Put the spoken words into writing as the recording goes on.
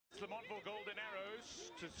Hartwell golden arrows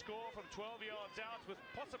to score from 12 yards out with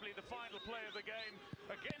possibly the final play of the game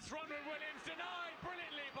against Ronwen Williams, denied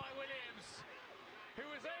brilliantly by Williams, who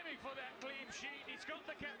was aiming for that clean sheet. He's got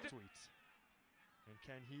the captain. Sweet. And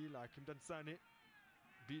can he, like him Dansane,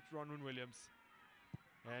 beat Ronwen Williams?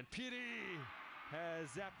 And Piri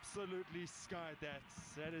has absolutely skied that.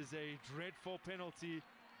 That is a dreadful penalty.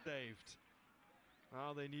 Saved.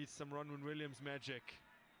 Now they need some Ronwen Williams magic.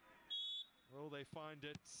 Will they find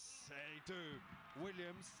it? They do.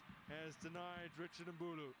 Williams has denied Richard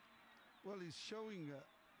Mbulu. Well, he's showing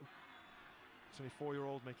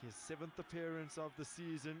 24-year-old making his 7th appearance of the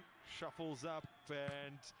season. Shuffles up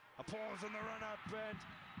and a pause on the run-up, and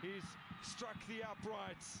he's struck the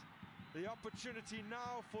upright. The opportunity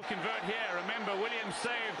now for Convert here. Remember, Williams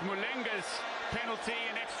saved Mulenga's penalty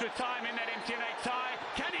in extra time in that MTN8 tie.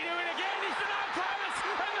 Can he do it again? He's denied Travis,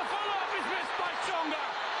 and the follow-up is missed by Chonga.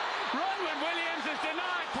 Ronwen Williams is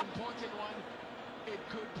denied. Important one, it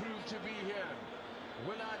could prove to be here.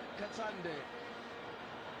 Willard Katande.